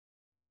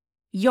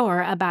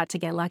You're about to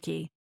get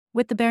lucky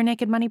with the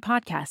Barenaked Money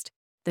podcast,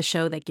 the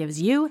show that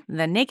gives you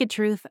the naked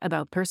truth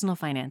about personal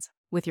finance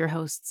with your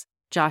hosts,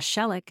 Josh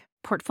Shellick,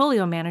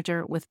 portfolio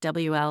manager with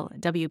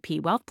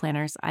WLWP Wealth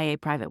Planners IA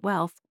Private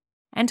Wealth,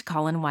 and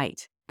Colin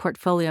White,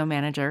 portfolio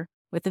manager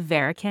with the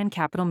Barenaked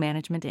Capital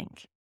Management,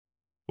 Inc.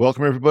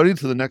 Welcome, everybody,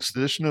 to the next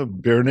edition of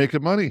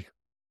Barenaked Money.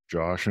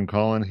 Josh and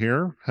Colin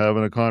here,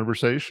 having a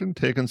conversation,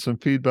 taking some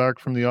feedback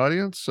from the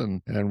audience,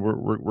 and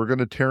we're going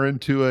to tear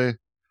into a,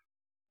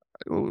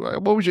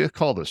 what would you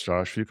call this,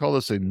 Josh? You call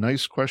this a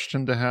nice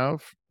question to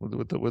have?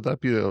 Would that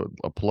be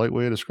a polite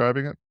way of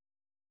describing it?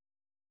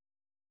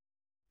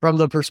 From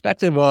the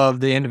perspective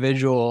of the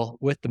individual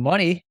with the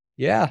money,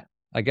 yeah,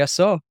 I guess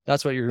so.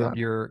 That's what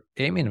you're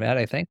aiming at,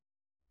 I think.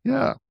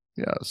 Yeah.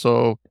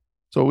 So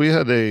we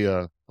had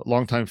a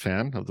longtime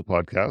fan of the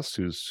podcast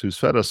who's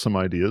fed us some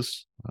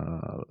ideas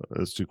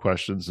as to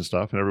questions and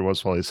stuff. And every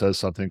once in a while he says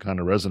something kind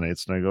of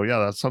resonates. And I go,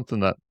 yeah,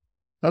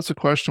 that's a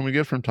question we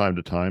get from time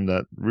to time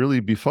that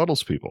really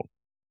befuddles people.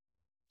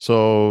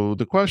 So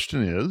the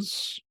question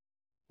is,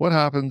 what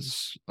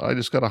happens? I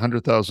just got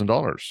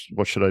 $100,000.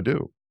 What should I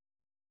do?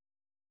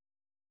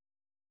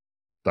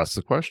 That's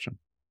the question.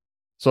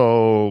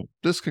 So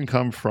this can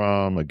come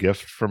from a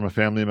gift from a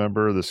family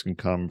member. This can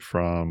come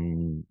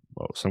from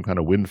some kind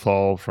of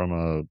windfall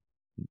from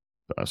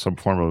some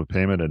form of a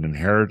payment, an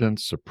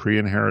inheritance, a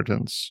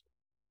pre-inheritance.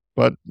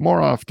 But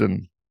more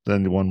often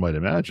than one might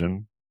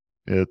imagine,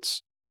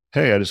 it's,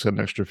 hey, I just got an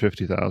extra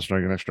 $50,000, I got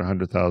an extra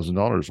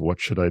 $100,000. What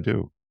should I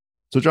do?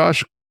 So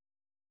Josh,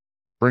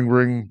 bring,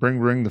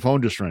 the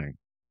phone just rang.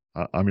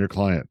 I'm your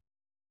client.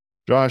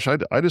 Josh,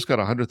 I just got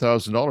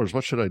 $100,000.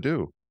 What should I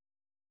do?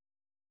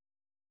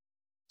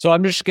 So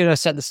I'm just going to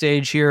set the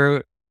stage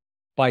here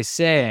by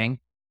saying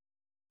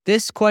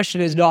this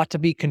question is not to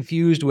be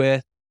confused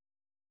with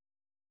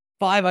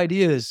 5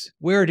 ideas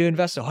where to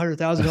invest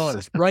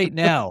 $100,000 right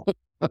now,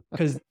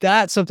 because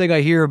that's something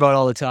I hear about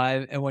all the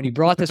time. And when you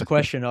brought this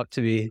question up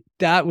to me,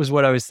 that was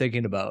what I was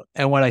thinking about.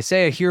 And when I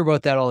say I hear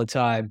about that all the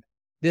time,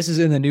 this is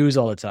in the news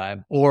all the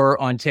time,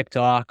 or on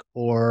TikTok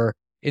or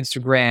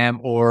Instagram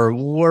or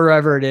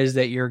wherever it is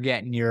that you're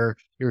getting your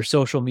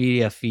social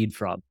media feed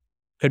from.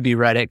 Could be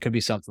Reddit, could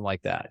be something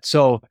like that.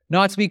 So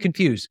not to be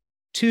confused,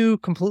 2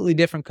 completely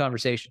different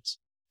conversations.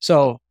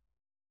 So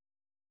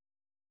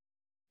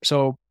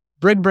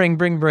bring.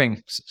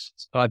 So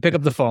I pick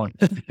up the phone.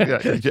 yeah,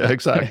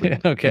 exactly.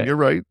 Okay. And you're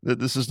right.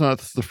 This is not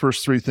the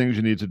first 3 things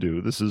you need to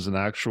do. This is an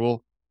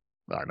actual,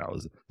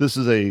 this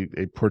is a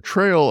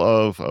portrayal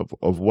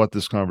of what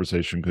this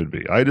conversation could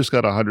be. I just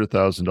got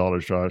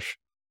 $100,000, Josh.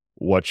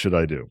 What should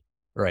I do?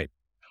 Right.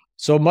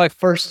 So my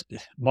first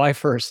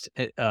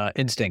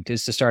instinct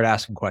is to start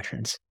asking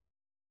questions.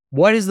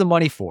 What is the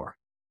money for?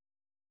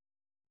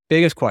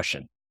 Biggest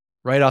question,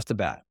 right off the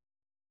bat.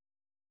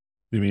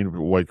 You mean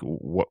like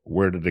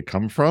where did it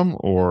come from?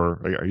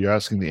 Or are you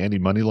asking the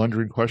anti-money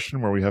laundering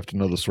question where we have to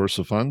know the source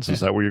of funds?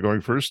 Is that where you're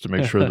going first to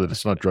make sure that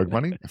it's not drug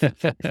money?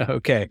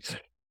 Okay.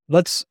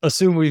 Let's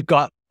assume we've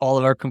got all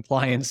of our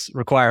compliance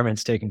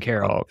requirements taken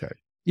care of. Oh, okay.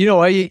 You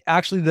know,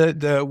 actually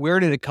the where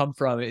did it come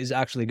from is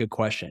actually a good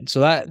question.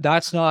 So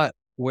that's not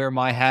where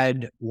my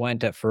head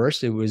went at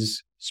first. It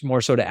was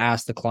more so to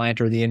ask the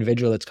client or the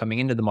individual that's coming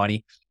into the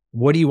money,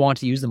 what do you want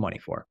to use the money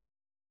for?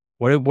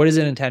 What is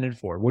it intended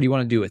for? What do you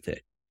want to do with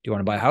it? Do you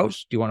want to buy a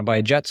house? Do you want to buy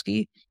a jet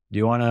ski? Do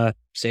you want to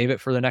save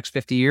it for the next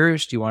 50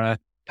 years? Do you want to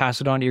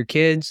pass it on to your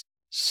kids?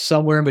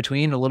 Somewhere in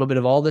between, a little bit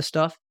of all this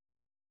stuff.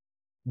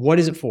 What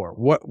is it for?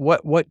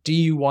 What do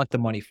you want the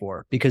money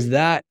for? Because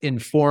that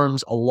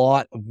informs a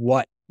lot of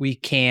what we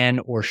can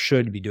or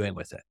should be doing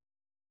with it.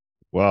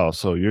 Wow.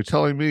 So you're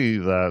telling me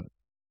that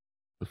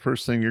the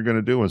first thing you're going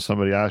to do when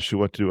somebody asks you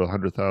what to do with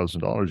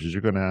 $100,000 is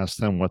you're going to ask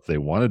them what they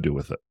want to do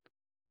with it.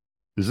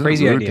 Isn't it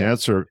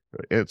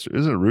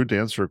rude to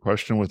answer a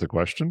question with a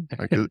question?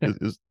 Like,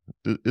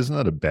 isn't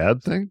that a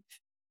bad thing?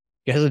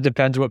 Guess it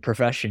depends what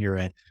profession you're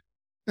in.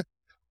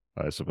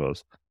 I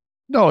suppose.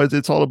 No,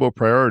 it's all about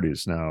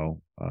priorities now.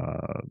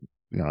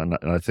 And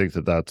I think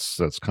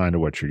that's kind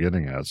of what you're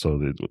getting at.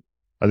 So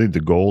I think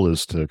the goal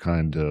is to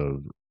kind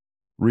of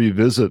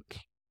revisit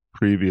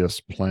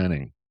previous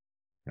planning.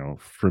 You know,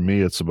 for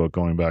me, it's about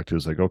going back to,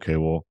 it's like, okay,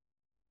 well,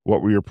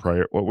 what were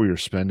your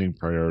spending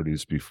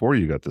priorities before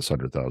you got this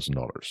 $100,000?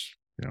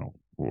 You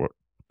know,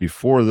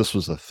 before this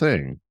was a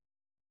thing,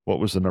 what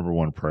was the number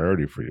 1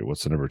 priority for you?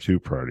 What's the number 2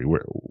 priority?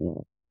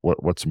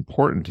 What's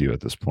important to you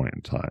at this point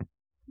in time?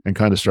 And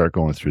kind of start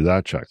going through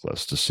that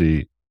checklist to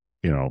see,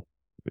 you know,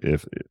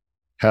 if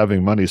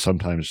having money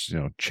sometimes, you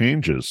know,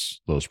 changes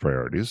those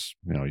priorities.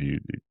 You know,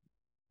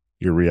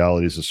 your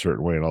reality is a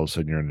certain way, and all of a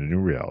sudden you're in a new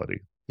reality.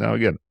 Now,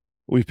 again,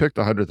 we picked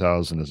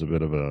 100,000 as a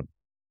bit of a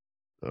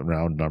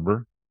round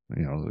number.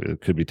 You know,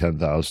 it could be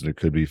 10,000, it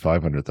could be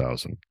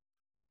 500,000,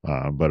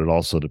 but it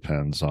also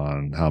depends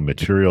on how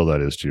material that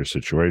is to your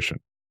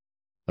situation.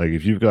 Like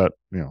if you've got,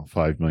 you know,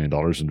 $5 million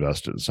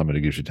invested and somebody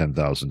gives you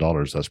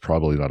 $10,000, that's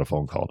probably not a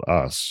phone call to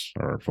us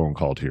or a phone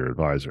call to your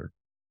advisor.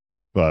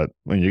 But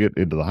when you get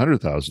into the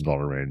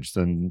 $100,000 range,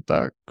 then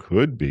that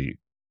could be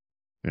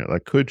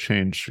that could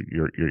change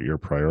your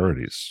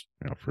priorities,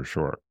 for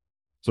sure.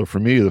 So for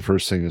me, the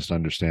first thing is to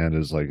understand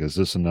is like, is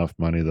this enough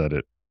money that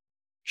it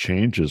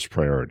changes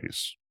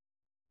priorities?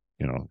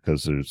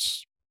 Because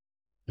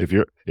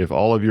if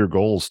all of your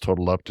goals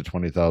total up to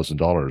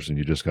 $20,000 and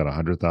you just got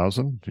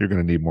 100,000, you're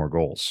going to need more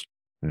goals.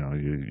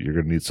 You're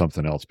going to need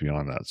something else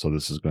beyond that. So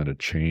this is going to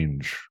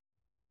change,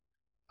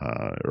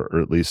 or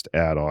at least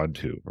add on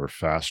to, or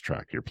fast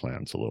track your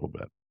plans a little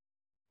bit.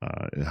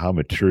 How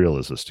material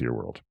is this to your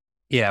world?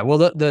 Yeah. Well,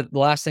 the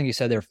last thing you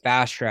said there,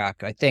 fast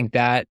track, I think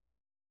that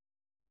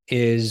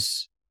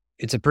it's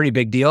a pretty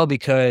big deal,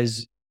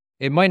 because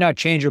it might not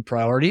change your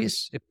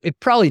priorities. It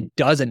probably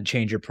doesn't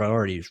change your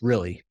priorities,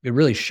 really. It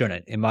really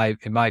shouldn't, in my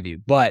view,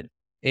 but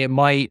it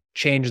might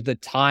change the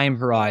time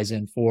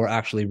horizon for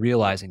actually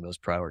realizing those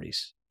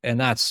priorities. And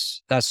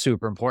that's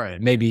super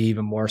important, maybe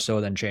even more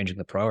so than changing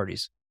the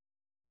priorities.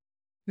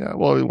 Yeah,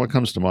 well, what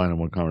comes to mind in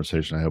one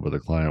conversation I had with a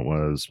client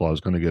was, well, I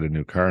was going to get a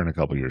new car in a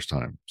couple of years'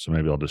 time, so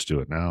maybe I'll just do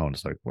it now. And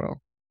it's like,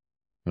 well,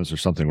 is there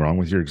something wrong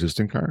with your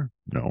existing car?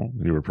 No,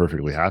 you were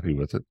perfectly happy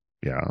with it.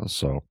 Yeah,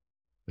 so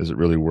is it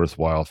really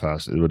worthwhile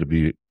would it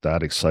be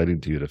that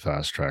exciting to you to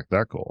fast track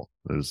that goal?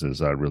 Does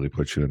that really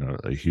put you in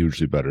a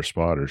hugely better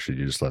spot, or should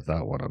you just let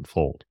that one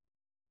unfold?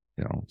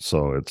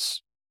 So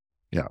it's,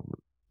 yeah,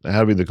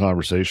 having the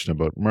conversation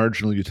about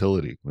marginal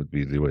utility would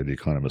be the way the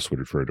economists would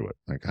refer to it.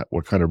 Like,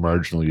 what kind of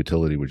marginal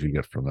utility would you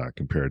get from that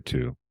compared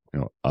to,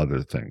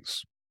 other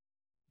things?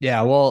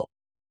 Yeah, well,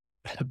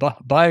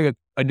 buying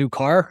a new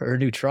car or a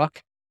new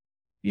truck,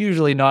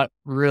 usually not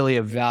really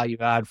a value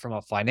add from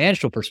a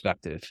financial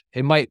perspective.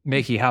 It might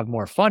make you have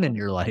more fun in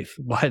your life,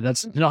 but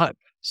it's not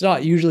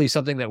usually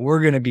something that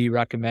we're going to be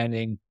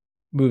recommending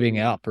moving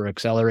up or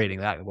accelerating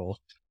that goal.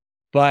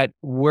 But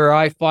where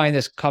I find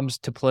this comes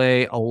to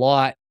play a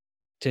lot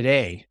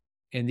today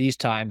in these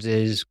times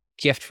is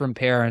gift from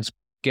parents,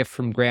 gift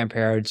from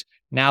grandparents.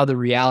 Now the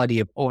reality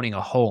of owning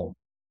a home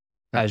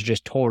has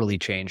just totally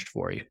changed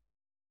for you.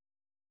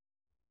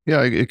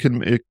 Yeah,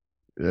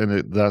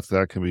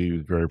 that can be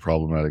very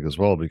problematic as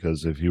well,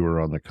 because if you were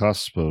on the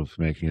cusp of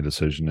making a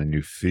decision and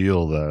you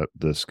feel that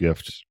this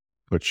gift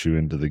puts you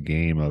into the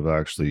game of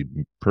actually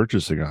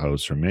purchasing a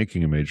house or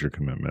making a major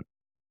commitment,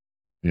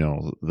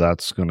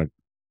 that's going to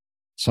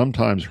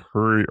sometimes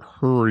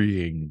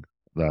hurrying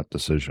that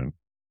decision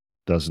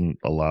doesn't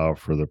allow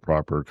for the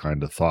proper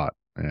kind of thought,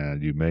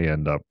 and you may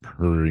end up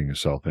hurrying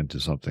yourself into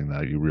something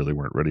that you really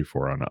weren't ready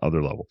for on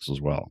other levels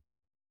as well.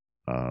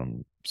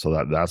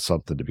 So that's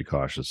something to be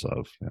cautious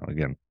of.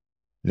 Again,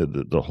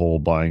 the whole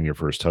buying your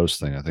first house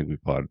thing, I think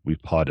we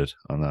potted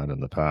on that in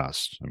the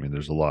past. I mean,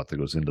 there's a lot that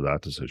goes into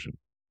that decision.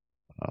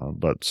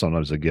 But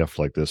sometimes a gift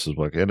like this is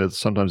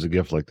sometimes a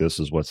gift like this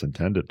is what's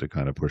intended to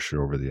kind of push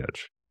you over the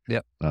edge.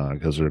 Yep.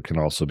 Because there can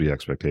also be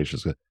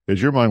expectations.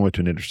 Because your mind went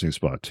to an interesting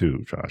spot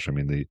too, Josh. I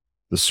mean,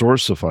 the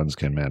source of funds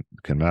can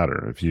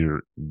matter. If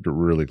you're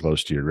really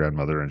close to your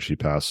grandmother and she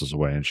passes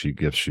away and she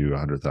gifts you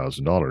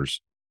 $100,000,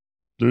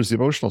 there's the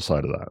emotional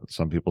side of that.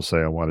 Some people say,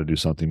 I want to do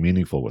something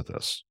meaningful with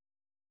this.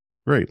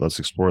 Great, let's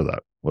explore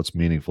that. What's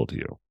meaningful to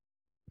you?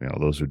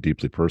 Those are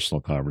deeply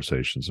personal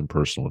conversations and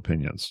personal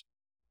opinions.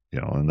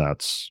 And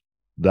that's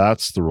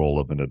the role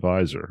of an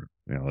advisor.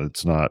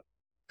 It's not,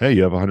 hey,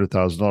 you have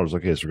 $100,000.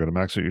 Okay, so we're going to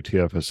max out your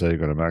TFSA, you're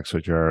going to max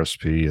out your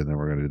RSP, and then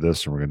we're going to do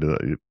this and we're going to do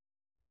that.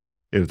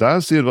 If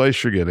that's the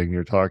advice you're getting,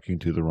 you're talking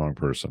to the wrong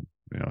person.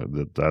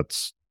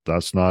 That's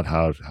not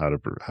how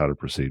to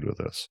proceed with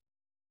this.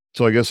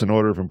 So I guess in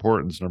order of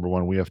importance, number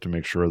one, we have to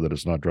make sure that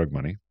it's not drug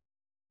money.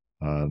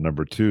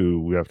 Number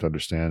two, we have to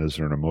understand, is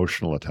there an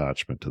emotional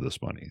attachment to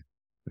this money?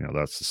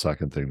 That's the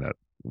second thing that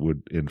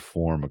would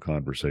inform a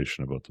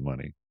conversation about the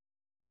money.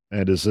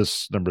 And is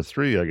this, number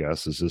three, I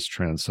guess, is this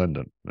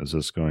transcendent? Is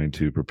this going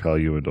to propel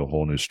you into a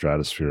whole new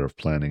stratosphere of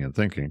planning and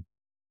thinking?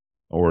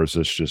 Or is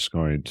this just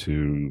going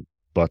to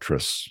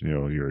buttress,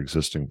 your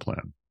existing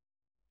plan?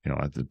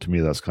 To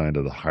me, that's kind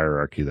of the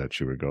hierarchy that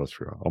you would go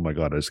through. Oh my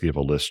God, I just gave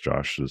a list,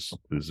 Josh. Are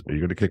you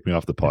going to kick me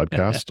off the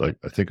podcast? I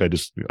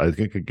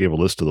think I gave a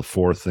list of the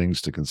 4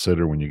 things to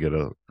consider when you get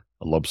a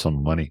lump sum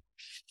of money.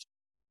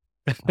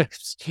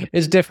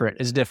 It's different.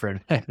 It's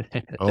different.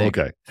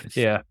 Okay.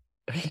 Yeah.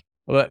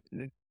 Well,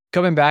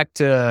 coming back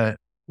to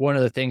one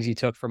of the things you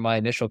took from my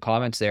initial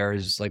comments there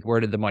is like, where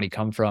did the money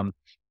come from?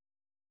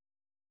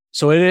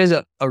 So it is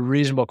a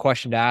reasonable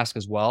question to ask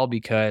as well,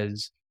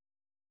 because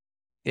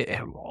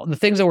the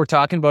things that we're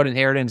talking about,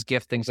 inheritance,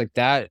 gift, things like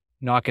that,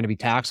 not going to be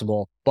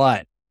taxable,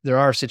 but there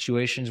are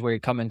situations where you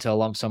come into a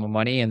lump sum of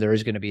money and there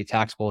is going to be a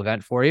taxable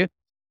event for you.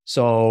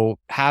 So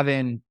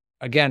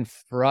again,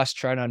 for us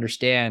trying to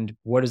understand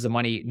what is the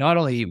money, not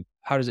only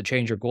how does it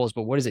change your goals,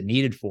 but what is it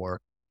needed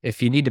for?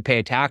 If you need to pay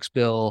a tax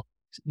bill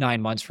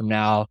 9 months from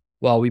now,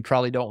 well, we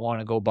probably don't want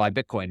to go buy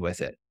Bitcoin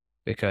with it,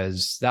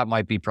 because that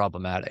might be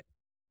problematic.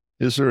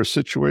 Is there a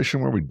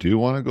situation where we do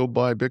want to go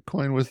buy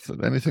Bitcoin with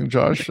anything,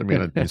 Josh? I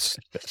mean,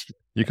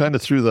 you kind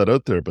of threw that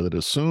out there, but it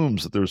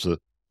assumes that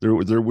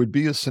there would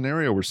be a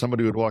scenario where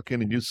somebody would walk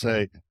in and you'd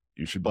say,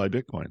 you should buy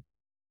Bitcoin.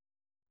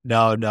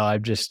 No, I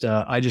just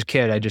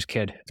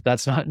kid.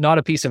 That's not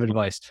a piece of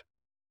advice.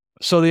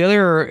 So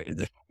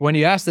when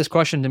you asked this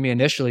question to me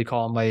initially,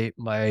 Colin,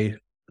 my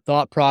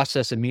thought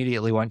process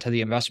immediately went to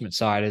the investment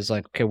side. Is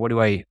like, okay, what do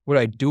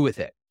I do with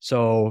it?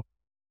 So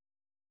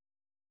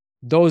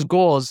those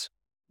goals,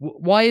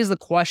 why is the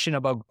question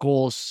about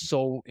goals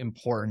so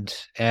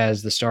important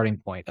as the starting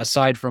point?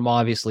 Aside from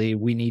obviously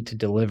we need to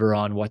deliver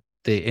on what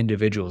the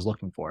individual is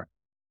looking for.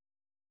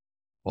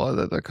 Well,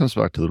 that comes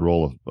back to the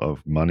role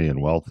of money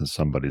and wealth in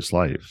somebody's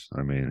life.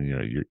 I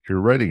mean,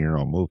 you're writing your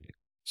own movie.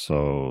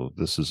 So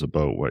this is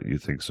about what you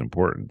think is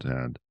important.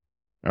 And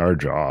our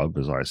job,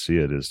 as I see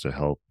it, is to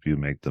help you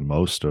make the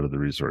most out of the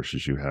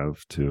resources you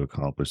have to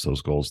accomplish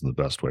those goals in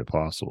the best way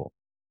possible.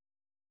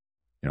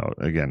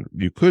 Again,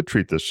 you could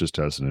treat this just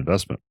as an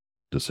investment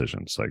decision.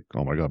 It's like,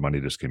 oh my God, money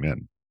just came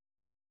in.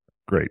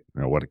 Great.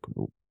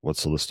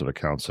 What's the list of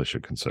accounts I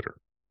should consider?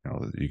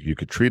 You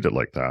could treat it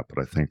like that,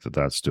 but I think that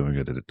that's doing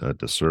it a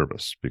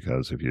disservice,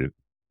 because if you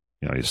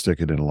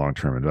stick it in a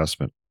long-term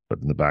investment, but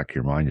in the back of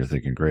your mind, you're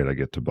thinking, great, I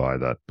get to buy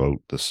that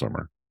boat this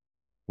summer.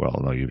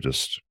 Well, no, you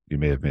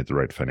may have made the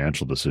right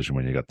financial decision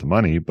when you got the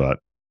money, but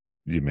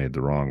you made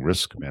the wrong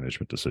risk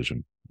management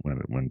decision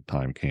when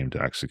time came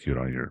to execute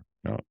on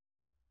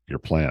your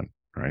plan,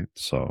 right?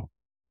 So,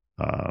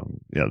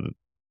 the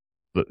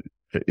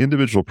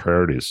individual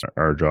priorities,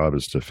 our job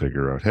is to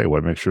figure out, hey,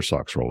 what makes your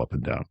socks roll up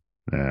and down?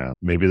 And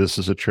maybe this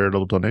is a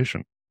charitable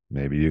donation.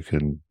 Maybe you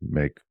can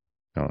make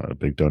a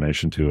big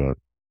donation to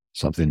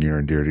something near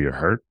and dear to your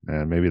heart,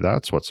 and maybe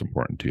that's what's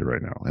important to you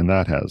right now. And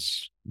that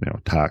has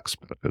tax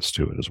benefits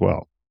to it as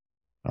well.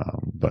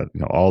 But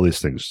all these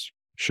things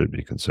should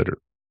be considered.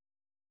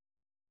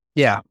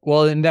 Yeah.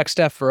 Well, the next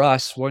step for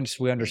us, once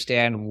we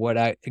understand what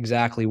I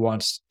exactly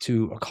wants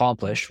to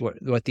accomplish,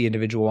 what the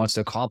individual wants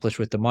to accomplish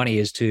with the money,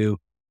 is to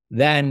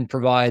then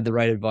provide the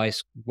right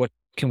advice. What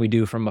can we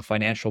do from a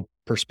financial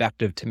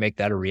perspective to make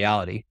that a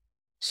reality?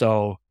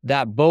 So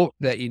that boat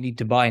that you need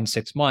to buy in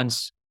 6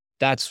 months,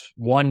 that's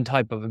one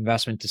type of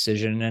investment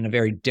decision, and a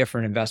very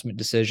different investment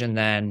decision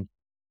than,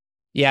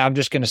 yeah, I'm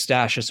just going to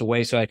stash this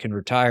away so I can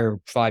retire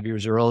 5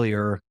 years early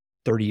or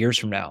 30 years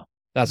from now.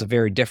 That's a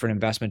very different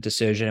investment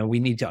decision. And we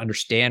need to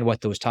understand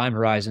what those time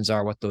horizons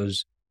are, what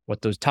those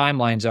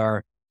timelines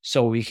are,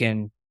 so we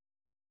can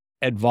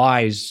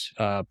advise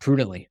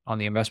prudently on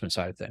the investment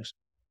side of things.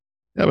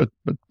 Yeah,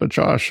 but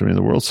Josh, I mean,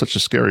 the world's such a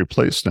scary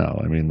place now.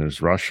 I mean, there's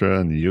Russia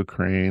and the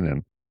Ukraine,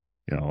 and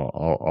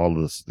all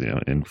this,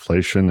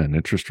 inflation and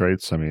interest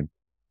rates. I mean,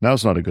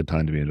 now's not a good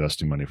time to be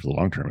investing money for the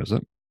long term, is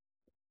it?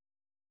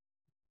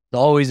 It's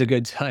always a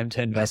good time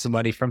to invest the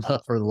money for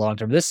the long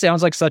term. This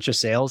sounds like such a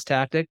sales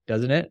tactic,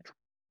 doesn't it?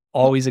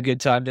 Always a good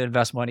time to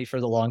invest money for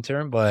the long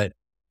term, but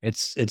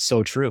it's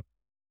so true.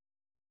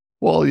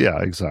 Well,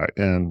 yeah,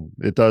 exactly. And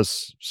it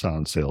does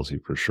sound salesy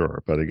for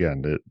sure. But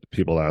again,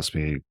 people ask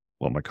me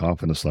what my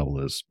confidence level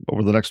is.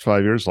 Over the next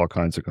 5 years, all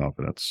kinds of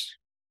confidence.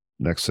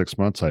 Next 6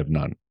 months, I have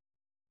none.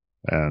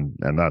 And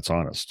that's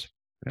honest.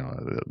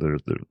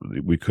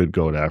 We could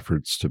go to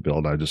efforts to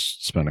build. I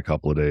just spent a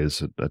couple of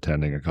days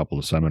attending a couple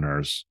of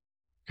seminars,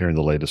 hearing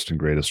the latest and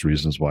greatest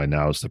reasons why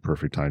now is the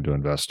perfect time to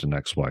invest in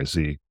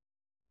XYZ.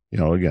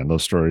 Again,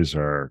 those stories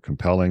are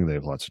compelling. They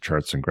have lots of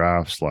charts and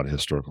graphs, a lot of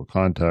historical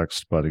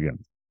context. But again,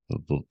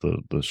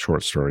 the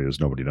short story is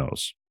nobody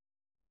knows.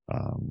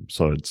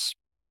 So it's,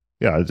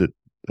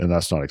 and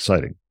that's not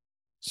exciting.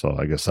 So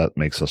I guess that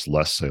makes us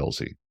less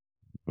salesy.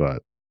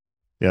 But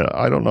yeah,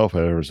 I don't know if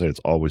I ever say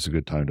it's always a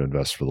good time to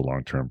invest for the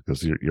long term,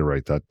 because you're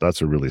right.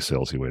 That's a really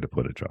salesy way to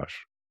put it,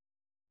 Josh.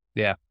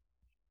 Yeah.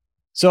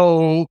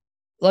 So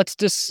let's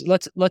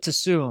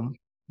assume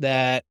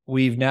that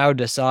we've now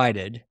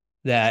decided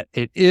that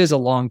it is a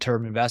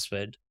long-term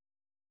investment.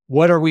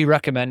 What are we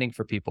recommending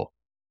for people?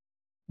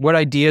 What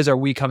ideas are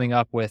we coming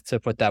up with to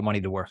put that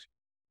money to work?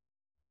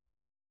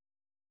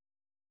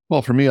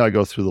 Well, for me, I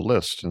go through the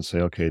list and say,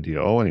 okay, do you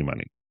owe any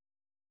money?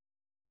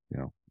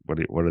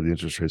 What are the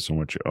interest rates on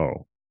what you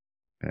owe?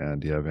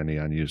 And do you have any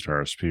unused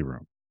RSP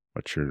room?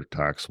 What's your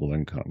taxable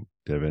income?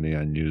 Do you have any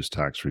unused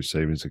tax-free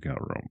savings account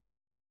room?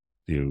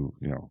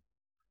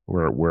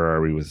 Where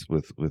are we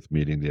with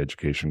meeting the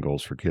education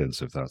goals for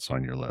kids, if that's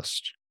on your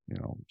list?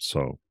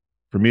 So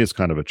for me, it's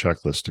kind of a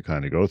checklist to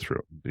kind of go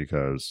through,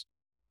 because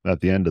at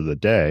the end of the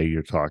day,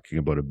 you're talking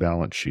about a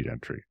balance sheet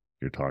entry.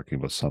 You're talking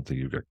about something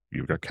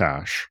you've got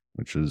cash,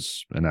 which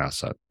is an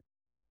asset.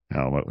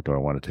 Now, do I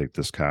want to take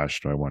this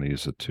cash? Do I want to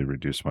use it to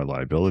reduce my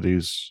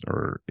liabilities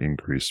or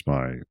increase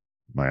my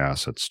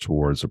assets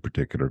towards a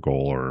particular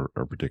goal or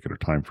a particular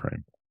time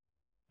frame?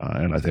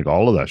 And I think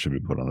all of that should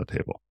be put on the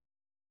table.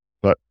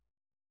 But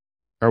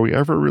are we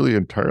ever really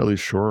entirely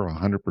sure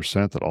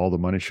 100% that all the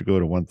money should go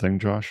to one thing,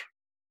 Josh?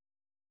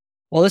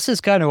 Well, this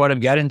is kind of what I'm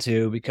getting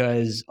to,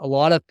 because a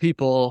lot of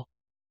people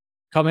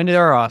come into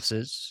our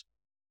offices,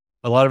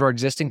 a lot of our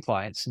existing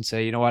clients, and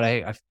say, you know what,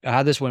 I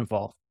had this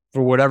windfall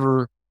for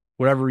whatever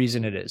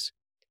reason it is.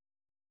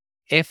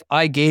 If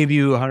I gave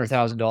you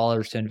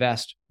 $100,000 to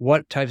invest,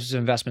 what types of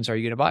investments are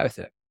you going to buy with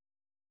it?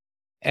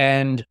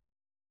 And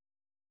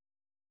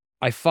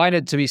I find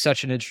it to be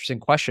such an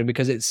interesting question,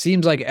 because it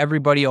seems like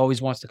everybody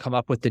always wants to come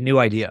up with the new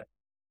idea.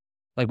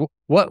 Like,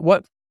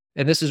 what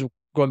and this is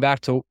going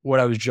back to what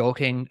I was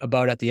joking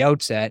about at the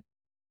outset,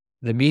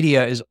 the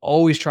media is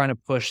always trying to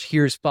push,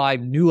 here's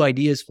 5 new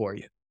ideas for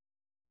you.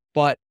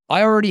 But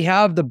I already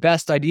have the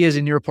best ideas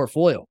in your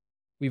portfolio.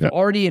 We've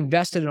already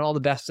invested in all the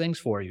best things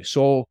for you.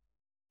 So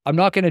I'm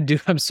not going to do,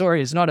 I'm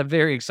sorry, it's not a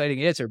very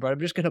exciting answer, but I'm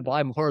just going to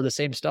buy more of the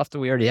same stuff that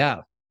we already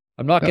have.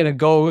 I'm not going to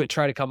go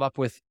try to come up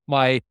with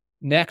my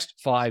next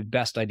 5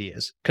 best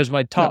ideas because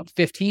my top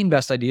 15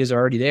 best ideas are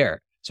already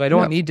there. So I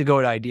don't need to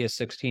go to idea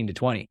 16 to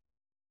 20.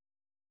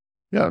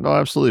 Yeah, no,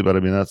 absolutely. But I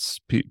mean, that's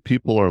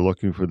people are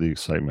looking for the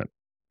excitement.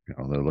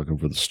 They're looking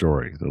for the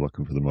story. They're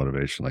looking for the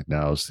motivation. Like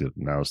now's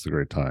the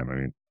great time. I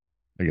mean,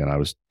 again, I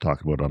was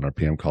talking about on our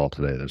PM call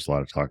today. There's a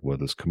lot of talk about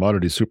this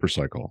commodity super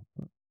cycle.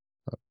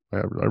 I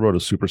wrote a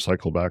super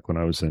cycle back when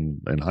I was in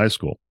high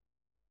school.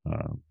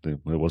 It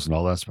wasn't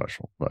all that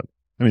special, but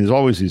I mean, there's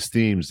always these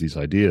themes, these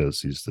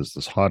ideas,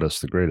 this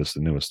hottest, the greatest,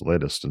 the newest, the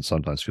latest. And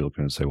sometimes people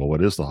can say, well,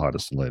 what is the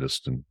hottest and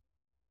latest?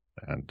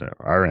 And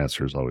our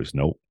answer is always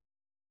nope.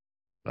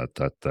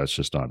 That's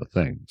just not a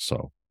thing.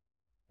 So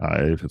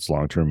if it's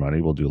long-term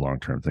money, we'll do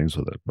long-term things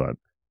with it. But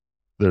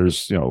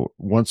there's,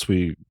 once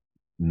we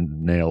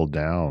nail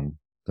down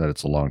that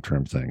it's a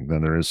long-term thing,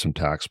 then there is some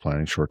tax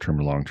planning, short-term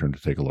and long-term,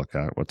 to take a look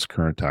at. What's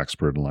current tax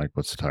burden like?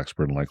 What's the tax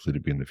burden likely to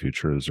be in the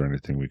future? Is there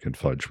anything we can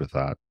fudge with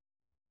that?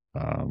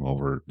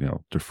 Over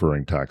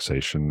deferring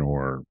taxation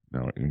or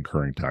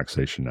incurring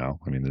taxation now.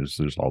 I mean,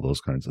 there's all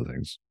those kinds of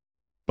things,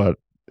 but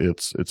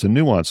it's a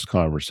nuanced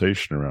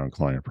conversation around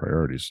client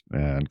priorities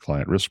and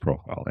client risk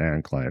profile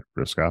and client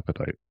risk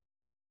appetite.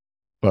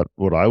 But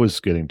what I was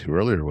getting to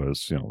earlier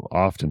was,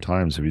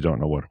 oftentimes if you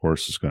don't know what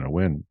horse is going to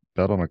win,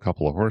 bet on a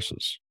couple of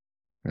horses.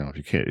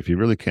 If you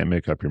really can't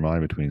make up your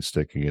mind between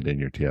sticking it in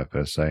your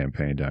TFSA and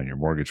paying down your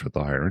mortgage with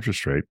the higher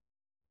interest rate,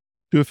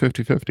 do a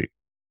 50-50.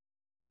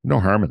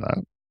 No harm in that.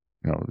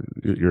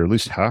 You're at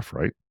least half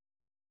right,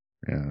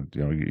 and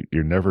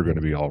you're never going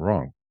to be all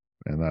wrong,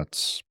 and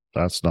that's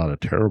not a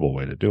terrible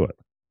way to do it.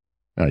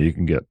 Now you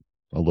can get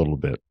a little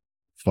bit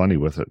funny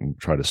with it and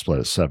try to split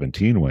it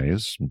 17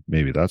 ways.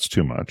 Maybe that's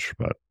too much,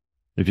 but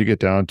if you get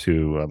down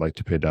to I'd like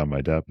to pay down my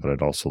debt, but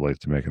I'd also like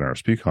to make an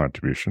RSP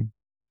contribution,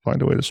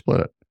 find a way to split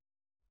it.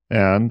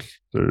 And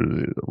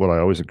what I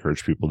always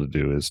encourage people to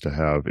do is to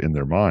have in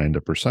their mind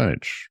a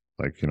percentage,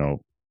 like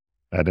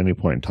at any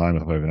point in time,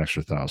 if I have an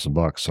extra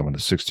 $1,000, someone to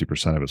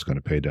 60% of it's going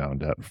to pay down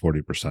debt,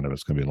 40% of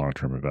it's going to be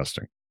long-term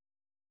investing.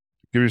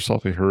 Give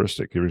yourself a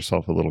heuristic, give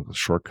yourself a little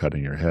shortcut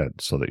in your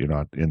head so that you're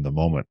not in the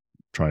moment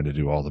trying to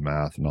do all the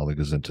math and all the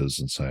gazintas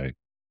and say,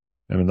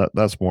 I mean,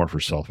 that's more for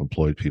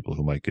self-employed people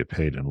who might get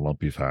paid in a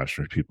lumpy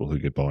fashion, or people who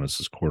get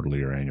bonuses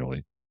quarterly or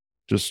annually.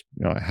 Just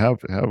have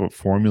a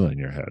formula in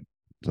your head.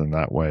 And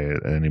that way,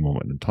 at any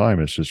moment in time,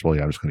 it's just, well,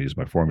 yeah, I'm just going to use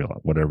my formula,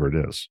 whatever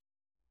it is.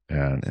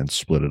 And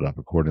split it up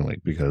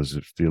accordingly. Because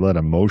if you let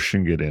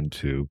emotion get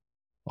into,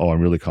 oh, I'm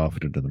really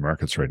confident in the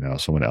markets right now,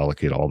 so I'm going to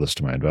allocate all this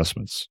to my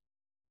investments,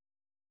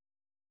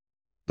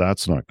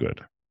 that's not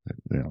good.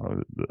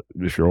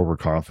 If you're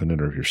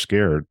overconfident or if you're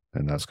scared,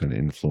 and that's going to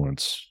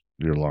influence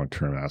your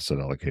long-term asset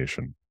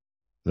allocation,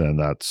 then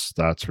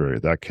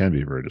that can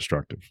be very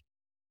destructive.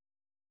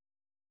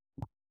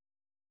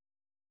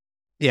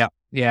 Yeah,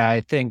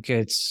 I think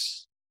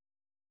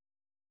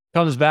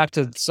comes back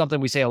to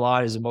something we say a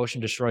lot is emotion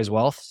destroys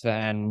wealth.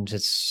 And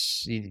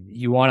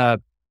you want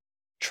to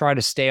try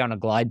to stay on a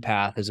glide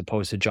path as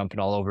opposed to jumping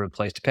all over the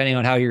place, depending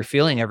on how you're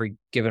feeling every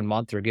given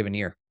month or given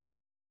year.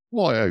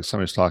 Well, yeah,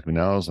 somebody's talking to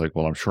me now. I was like,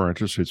 well, I'm sure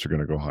interest rates are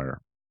going to go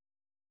higher.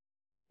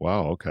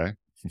 Wow. Okay.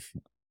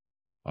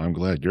 I'm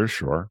glad you're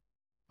sure.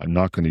 I'm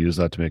not going to use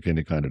that to make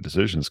any kind of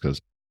decisions because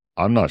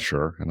I'm not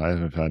sure. And I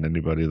haven't found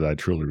anybody that I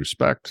truly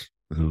respect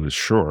who is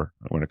sure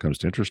when it comes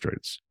to interest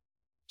rates.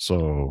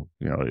 So,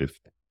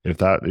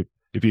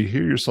 if you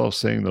hear yourself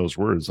saying those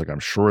words, like, I'm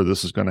sure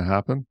this is going to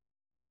happen,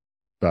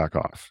 back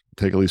off.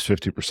 Take at least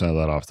 50% of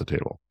that off the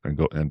table and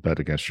go and bet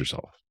against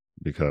yourself,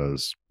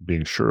 because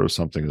being sure of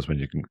something is when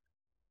you can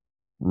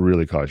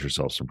really cause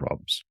yourself some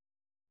problems.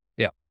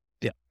 Yeah,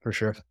 for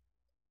sure.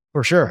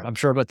 For sure. I'm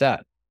sure about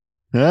that.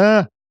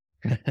 Yeah.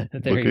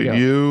 Look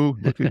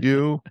at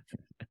you.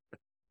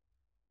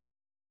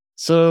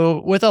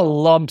 So with a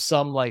lump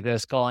sum like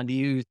this, Colin, do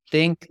you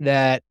think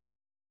that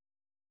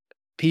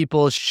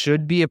people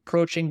should be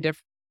approaching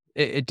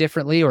it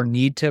differently or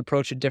need to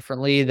approach it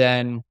differently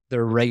than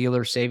their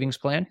regular savings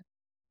plan?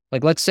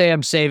 Like, let's say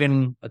I'm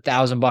saving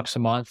 $1,000 a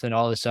month and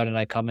all of a sudden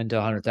I come into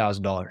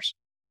 $100,000.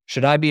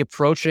 Should I be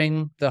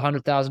approaching the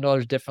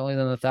 $100,000 differently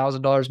than the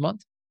 $1,000 a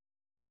month?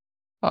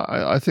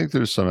 I think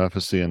there's some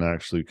efficacy in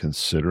actually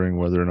considering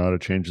whether or not it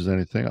changes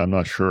anything. I'm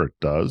not sure it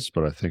does,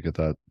 but I think at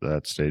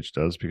that stage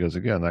does, because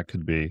again, that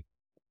could be,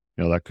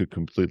 that could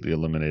completely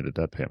eliminate a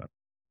debt payment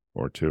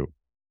or two,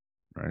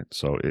 right?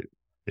 So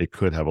it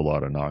could have a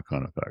lot of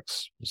knock-on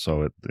effects.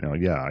 So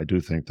I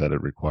do think that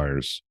it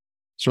requires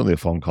certainly a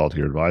phone call to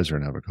your advisor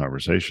and have a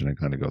conversation and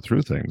kind of go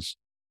through things,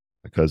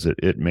 because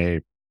it may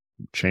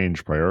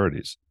change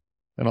priorities.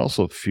 And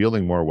also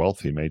feeling more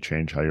wealthy may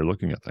change how you're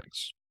looking at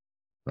things.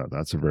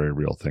 That's a very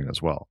real thing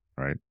as well,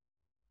 right?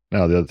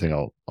 Now, the other thing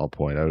I'll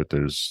point out,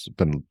 there's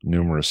been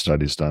numerous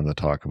studies done that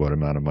talk about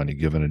amount of money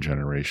given a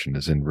generation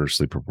is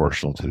inversely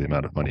proportional to the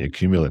amount of money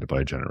accumulated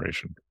by a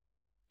generation.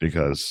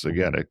 Because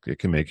again, it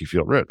can make you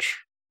feel rich.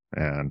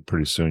 And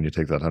pretty soon you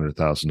take that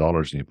 $100,000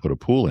 and you put a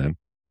pool in,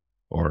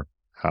 or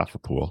half a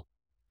pool.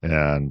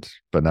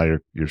 But now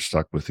you're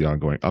stuck with the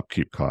ongoing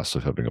upkeep costs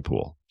of having a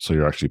pool. So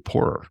you're actually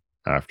poorer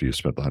after you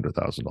spent the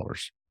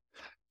 $100,000.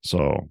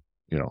 So,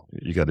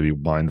 you got to be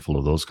mindful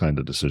of those kind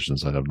of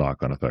decisions that have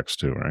knock-on effects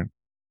too, right?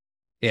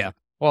 Yeah.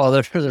 Well,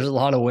 there's a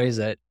lot of ways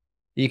that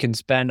you can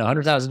spend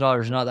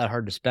 $100,000. Not that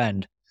hard to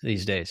spend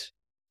these days.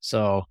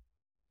 So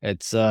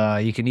it's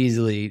you can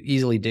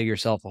easily dig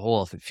yourself a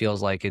hole if it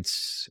feels like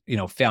it's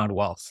found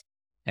wealth,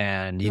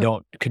 and you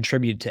don't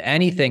contribute to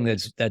anything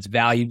that's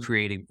value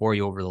creating for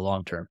you over the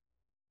long term.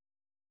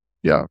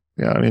 Yeah.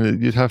 I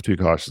mean, you'd have to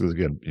be cautious.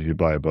 Again, if you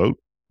buy a boat,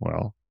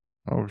 well,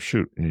 oh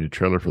shoot, you need a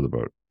trailer for the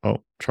boat.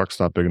 Oh, truck's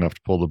not big enough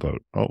to pull the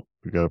boat. Oh,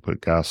 we got to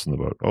put gas in the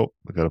boat. Oh,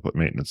 we got to put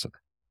maintenance in.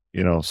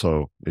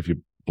 So if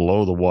you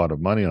blow the wad of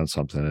money on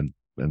something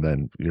and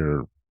then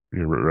your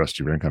rest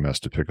of your income has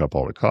to pick up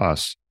all the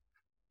costs,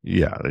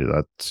 yeah,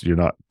 you're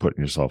not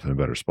putting yourself in a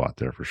better spot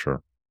there for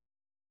sure.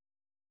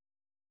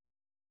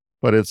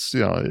 But it's,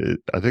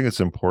 I think it's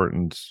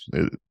important.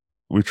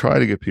 We try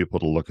to get people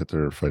to look at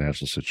their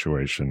financial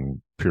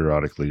situation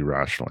periodically,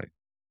 rationally.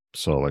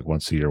 So like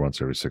once a year,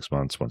 once every 6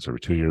 months, once every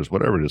 2 years,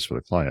 whatever it is for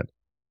the client.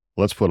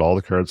 Let's put all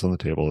the cards on the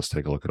table. Let's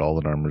take a look at all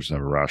the numbers and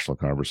have a rational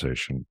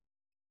conversation,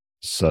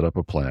 set up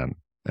a plan,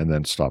 and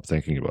then stop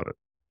thinking about it.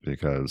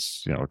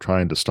 Because,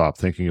 trying to stop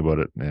thinking about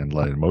it and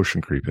let emotion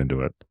creep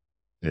into it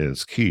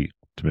is key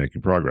to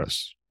making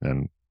progress.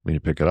 And when you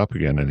pick it up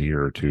again in a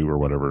year or two or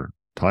whatever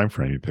time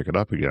frame you pick it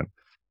up again,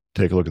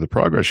 take a look at the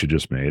progress you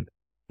just made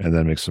and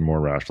then make some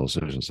more rational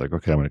decisions. Like,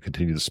 okay, I'm going to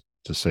continue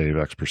to save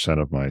X percent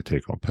of my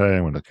take-home pay.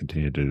 I'm going to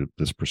continue to do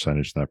this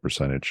percentage, that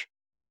percentage,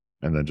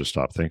 and then just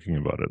stop thinking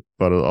about it.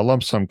 But a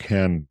lump sum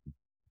can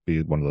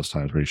be one of those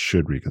times where you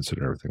should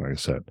reconsider everything. Like I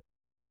said,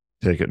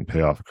 take it and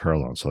pay off a car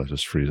loan. So that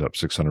just frees up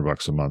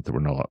 $600 a month that we're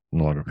no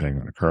longer paying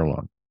on a car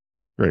loan.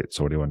 Great.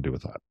 So what do you want to do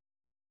with that?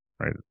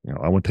 Right.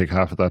 I want to take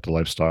half of that to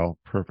lifestyle.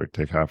 Perfect.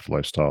 Take half to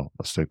lifestyle.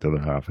 Let's take the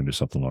other half and do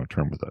something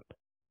long-term with it.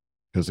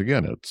 Because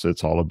again,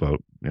 it's all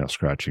about,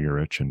 scratching your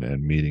itch and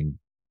meeting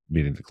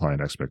the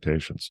client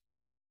expectations.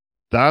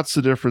 That's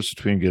the difference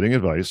between getting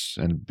advice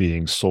and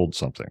being sold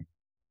something.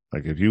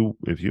 Like if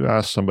you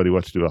ask somebody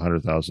what to do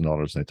 $100,000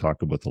 and they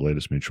talk about the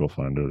latest mutual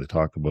fund or they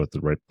talk about the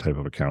right type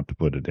of account to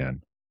put it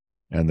in,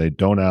 and they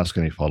don't ask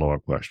any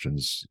follow-up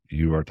questions,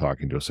 you are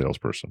talking to a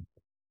salesperson.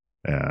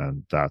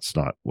 And that's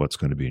not what's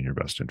going to be in your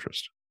best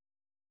interest.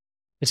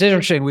 It's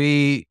interesting.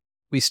 We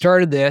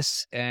started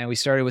this and we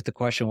started with the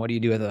question, what do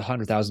you do with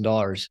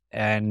 $100,000?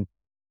 And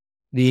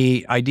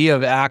the idea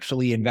of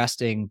actually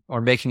investing or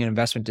making an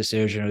investment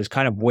decision was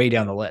kind of way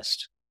down the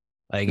list.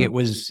 Like it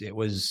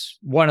was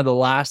one of the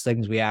last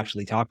things we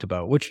actually talked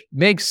about, which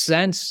makes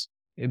sense.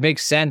 It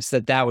makes sense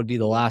that would be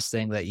the last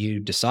thing that you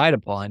decide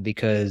upon,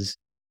 because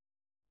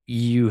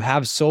you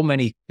have so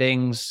many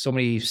things, so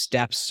many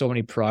steps, so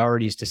many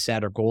priorities to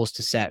set or goals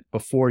to set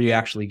before you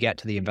actually get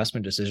to the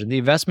investment decision. The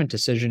investment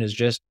decision is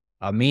just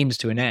a means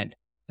to an end.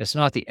 It's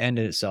not the end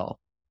in itself.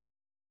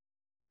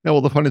 Yeah,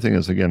 well, the funny thing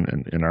is,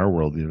 again, in our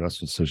world, the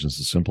investment decision is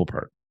the simple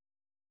part,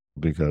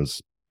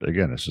 because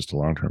again, it's just a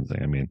long-term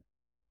thing. I mean,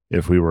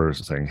 if we were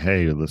saying,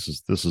 hey, this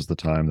is the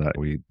time that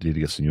we need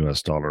to get some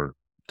US dollar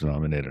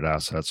denominated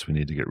assets, we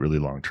need to get really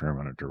long-term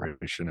on a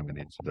duration, and we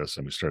need to do this,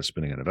 and we start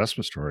spinning an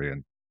investment story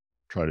and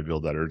try to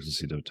build that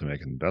urgency to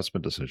make an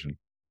investment decision,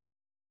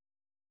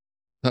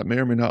 that may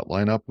or may not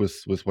line up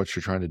with what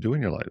you're trying to do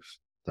in your life.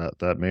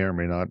 That may or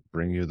may not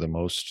bring you the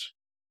most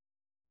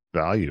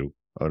value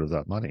out of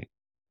that money.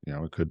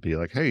 It could be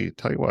like, hey,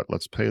 tell you what,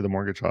 let's pay the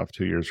mortgage off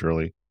 2 years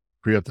early,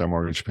 free up that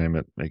mortgage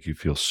payment, make you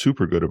feel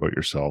super good about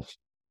yourself,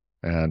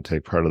 and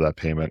take part of that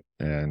payment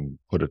and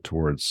put it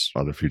towards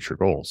other future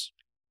goals.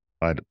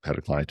 I had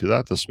a client do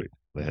that this week.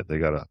 They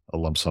got a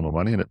lump sum of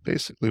money, and it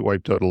basically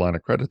wiped out a line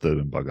of credit that had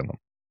been bugging them.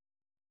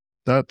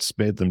 That's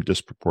made them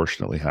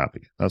disproportionately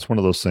happy. That's one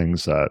of those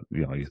things that,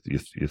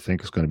 you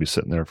think is going to be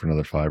sitting there for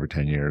another 5 or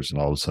 10 years, and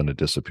all of a sudden it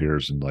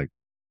disappears. And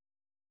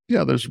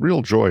yeah, there's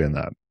real joy in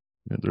that.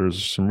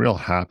 There's some real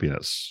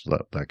happiness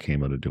that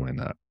came out of doing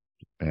that.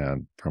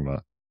 And from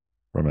a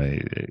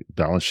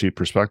balance sheet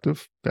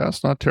perspective, yeah,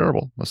 it's not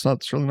terrible. It's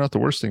certainly not the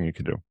worst thing you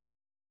could do.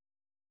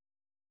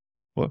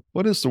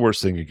 What is the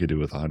worst thing you could do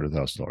with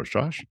 $100,000,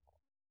 Josh?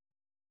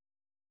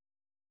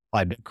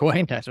 Buy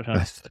Bitcoin. That's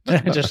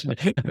what just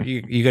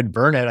you could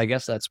burn it. I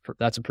guess that's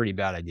a pretty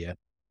bad idea.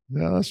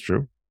 Yeah, that's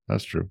true.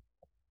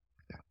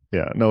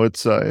 Yeah, no,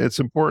 it's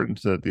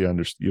important that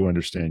you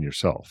understand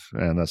yourself,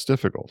 and that's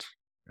difficult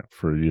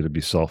for you to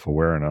be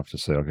self-aware enough to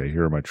say, okay,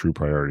 here are my true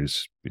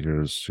priorities.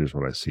 Here's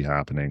what I see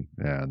happening,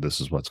 and this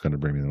is what's going to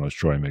bring me the most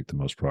joy, make the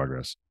most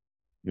progress.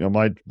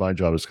 My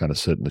job is kind of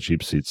sit in the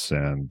cheap seats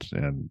and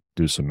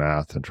do some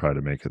math and try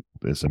to make it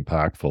as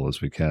impactful as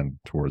we can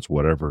towards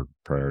whatever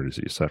priorities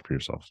that you set for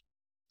yourself.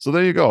 So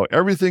there you go.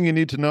 Everything you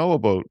need to know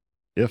about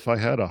if I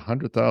had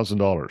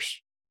 $100,000,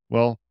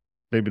 well,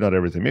 maybe not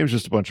everything, maybe it's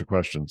just a bunch of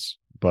questions,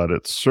 but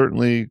it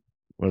certainly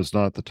was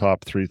not the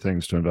top 3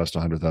 things to invest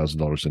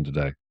 $100,000 in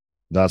today.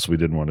 That's what we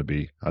didn't want to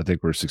be. I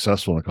think we're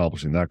successful in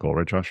accomplishing that goal,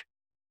 right, Josh?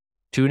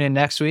 Tune in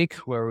next week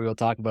where we will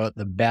talk about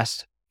the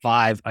best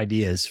 5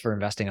 ideas for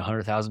investing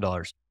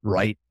 $100,000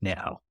 right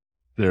now.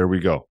 There we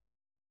go.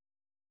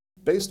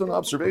 Based on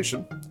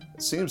observation,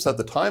 it seems that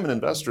the time an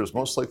investor is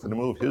most likely to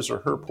move his or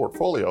her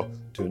portfolio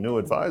to a new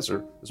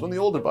advisor is when the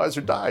old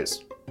advisor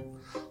dies.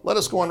 Let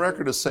us go on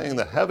record as saying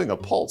that having a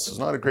pulse is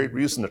not a great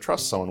reason to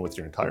trust someone with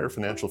your entire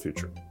financial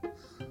future.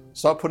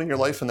 Stop putting your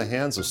life in the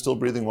hands of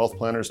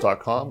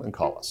stillbreathingwealthplanners.com and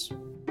call us.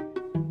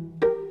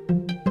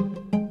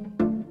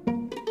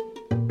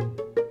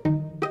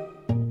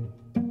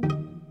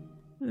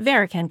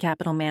 Barenaked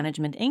Capital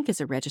Management Inc.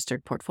 is a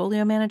registered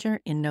portfolio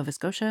manager in Nova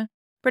Scotia,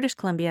 British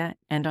Columbia,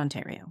 and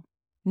Ontario.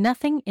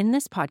 Nothing in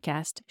this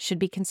podcast should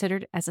be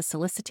considered as a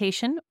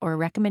solicitation or a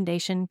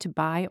recommendation to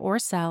buy or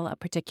sell a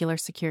particular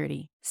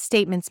security.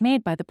 Statements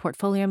made by the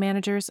portfolio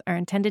managers are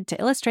intended to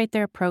illustrate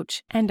their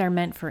approach and are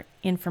meant for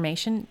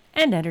information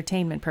and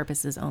entertainment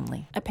purposes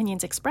only.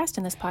 Opinions expressed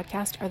in this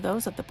podcast are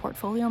those of the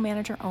portfolio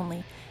manager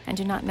only and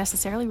do not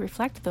necessarily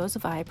reflect those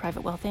of IA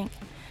Private Wealth Inc.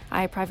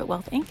 IA Private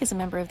Wealth Inc. is a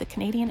member of the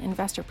Canadian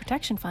Investor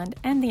Protection Fund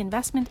and the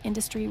Investment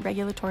Industry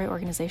Regulatory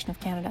Organization of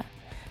Canada.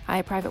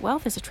 IA Private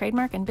Wealth is a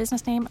trademark and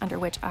business name under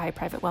which IA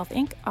Private Wealth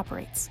Inc.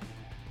 operates.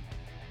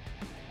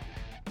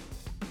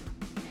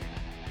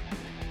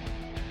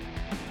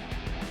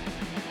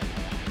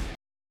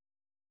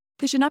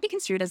 This should not be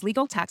construed as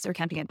legal, tax, or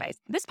accounting advice.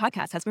 This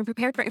podcast has been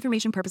prepared for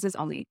information purposes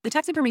only. The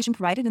tax information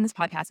provided in this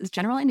podcast is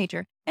general in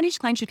nature, and each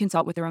client should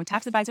consult with their own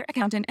tax advisor,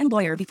 accountant, and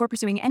lawyer before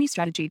pursuing any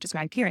strategy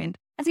described herein,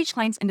 as each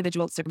client's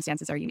individual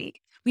circumstances are unique.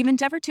 We've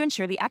endeavored to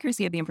ensure the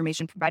accuracy of the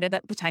information provided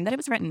at the time that it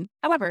was written.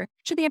 However,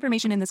 should the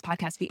information in this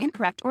podcast be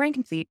incorrect or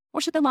incomplete,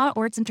 or should the law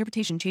or its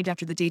interpretation change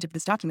after the date of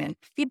this document,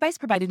 the advice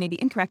provided may be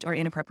incorrect or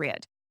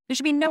inappropriate. There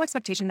should be no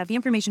expectation that the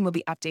information will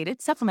be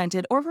updated,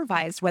 supplemented, or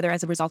revised, whether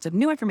as a result of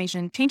new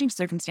information, changing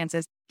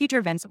circumstances, future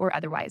events, or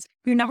otherwise.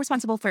 We are not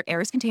responsible for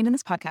errors contained in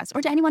this podcast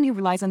or to anyone who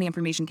relies on the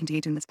information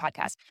contained in this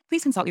podcast.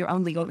 Please consult your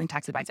own legal and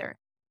tax advisor.